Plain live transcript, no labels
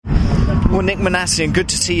Well, Nick Manassian, good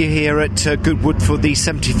to see you here at Goodwood for the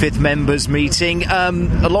 75th members meeting.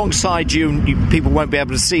 Alongside you, people won't be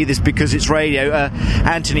able to see this because it's radio,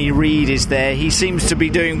 Anthony Reid is there. He seems to be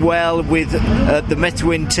doing well with the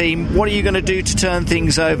Methuen team. What are you going to do to turn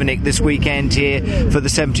things over, Nick, this weekend here for the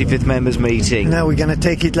 75th members meeting? Now we're going to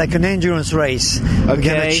take it like an endurance race. Okay. We're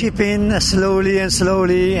going to chip in slowly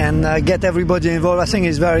and get everybody involved. I think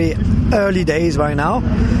it's very early days right now.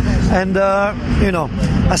 And,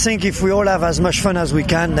 I think if we all have as much fun as we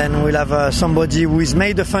can, then we'll have somebody who has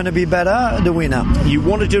made the fun a bit better, the winner. You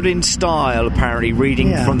want to do it in style, apparently,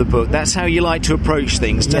 reading from the book. That's how you like to approach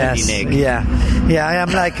things, don't you, Nick? Yeah, I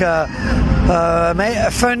am like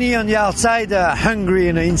funny on the outside, hungry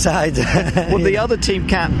on the inside. Well, the other team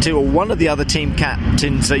captain, or one of the other team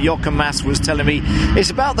captains, Jochen Mass, was telling me it's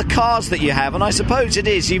about the cars that you have, and I suppose it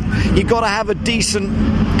is. You've got to have a decent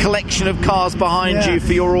collection of cars behind you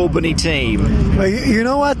for your Albany team. Well, you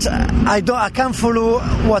know what? I can't follow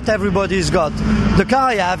what everybody's got. The car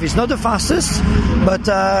I have is not the fastest, but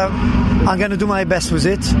I'm going to do my best with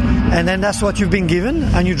it. And then that's what you've been given,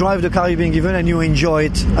 and you drive the car you've been given, and you enjoy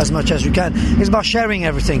it as much as you can. It's about sharing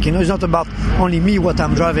everything. It's not about only me what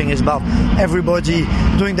I'm driving. It's about everybody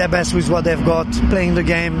doing their best with what they've got, playing the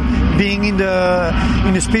game, being in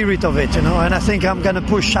the spirit of it. And I think I'm going to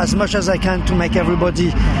push as much as I can to make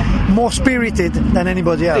everybody more spirited than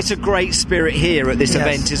anybody else. It's a great spirit here at this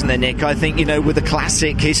event, isn't there, Nick? I think, with the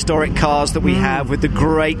classic historic cars that we have, with the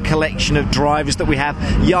great collection of drivers that we have,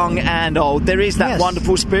 young and old, there is that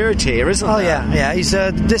wonderful spirit here, isn't there? Yeah.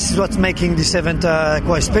 This is what's making this event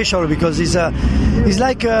quite special, because it's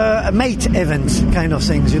like a mate event kind of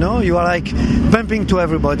things, You are like bumping to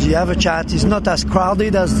everybody, you have a chat. It's not as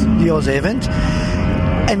crowded as the other event.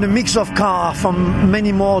 And a mix of car from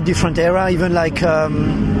many more different era, even like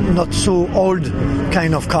not so old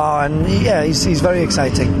kind of car, and it's very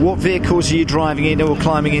exciting. What vehicles are you driving in or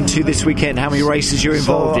climbing into this weekend? How many races are you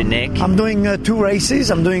involved in, Nick? I'm doing 2 races.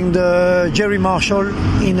 I'm doing the Jerry Marshall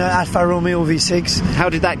in Alfa Romeo V6. How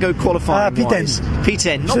did that go qualifying? P10.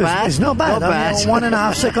 P10, not bad. It's not bad.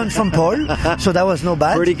 1.5 seconds from pole, so that was not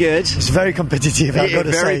bad. Pretty good. It's very competitive, I've got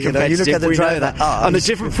to say. Very competitive. You look at the driver. On a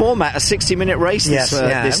different format, a 60-minute race this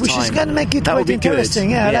time. Which is going to make it quite interesting.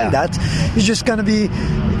 Good. I like that. It's just going to be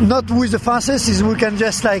not who is the fastest, is we can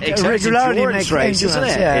just regularly make race, isn't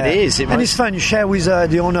it? Yeah. It is. And it's fun. You share with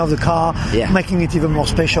the owner of the car, making it even more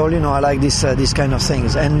special. I like this kind of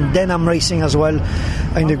things. And then I'm racing as well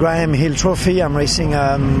in the Graham Hill Trophy. I'm racing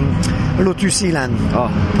Lotus Elan.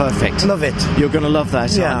 Oh, perfect. Love it. You're going to love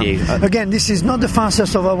that, aren't you? Again, this is not the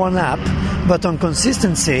fastest over 1 lap, but on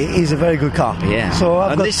consistency is a very good car. Yeah.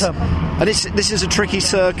 So this is a tricky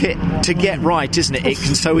circuit to get right, isn't it? It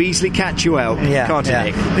can so easily catch you out, can't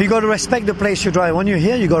it, Nick? You got to respect the place you drive. When you're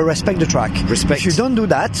here, you got to respect the track. If you don't do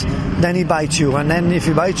that, then he bites you. And then if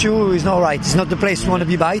he bites you, it's not right. It's not the place you want to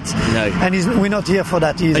be bite. No. And we're not here for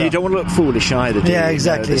that either. And you don't want to look foolish either, do you? Yeah,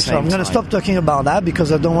 exactly. So I'm going to stop talking about that,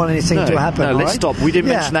 because I don't want anything to happen. No, let's stop. We didn't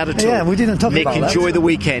mention that at all. Yeah, we didn't talk Nick, about that. Nick, enjoy the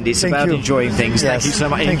weekend. It's about enjoying things. Yes. Thank you so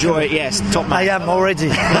much. Enjoy it. Yes, top man. I am already.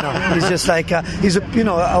 It's just like I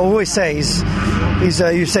always say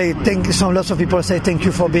you say lots of people say thank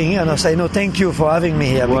you for being here, and I say no, thank you for having me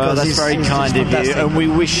here. Well, that's very kind of you, and we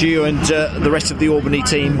wish you and the rest of the Albany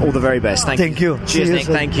team all the very best. Thank you. you. Cheers, Nick.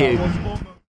 Thank you.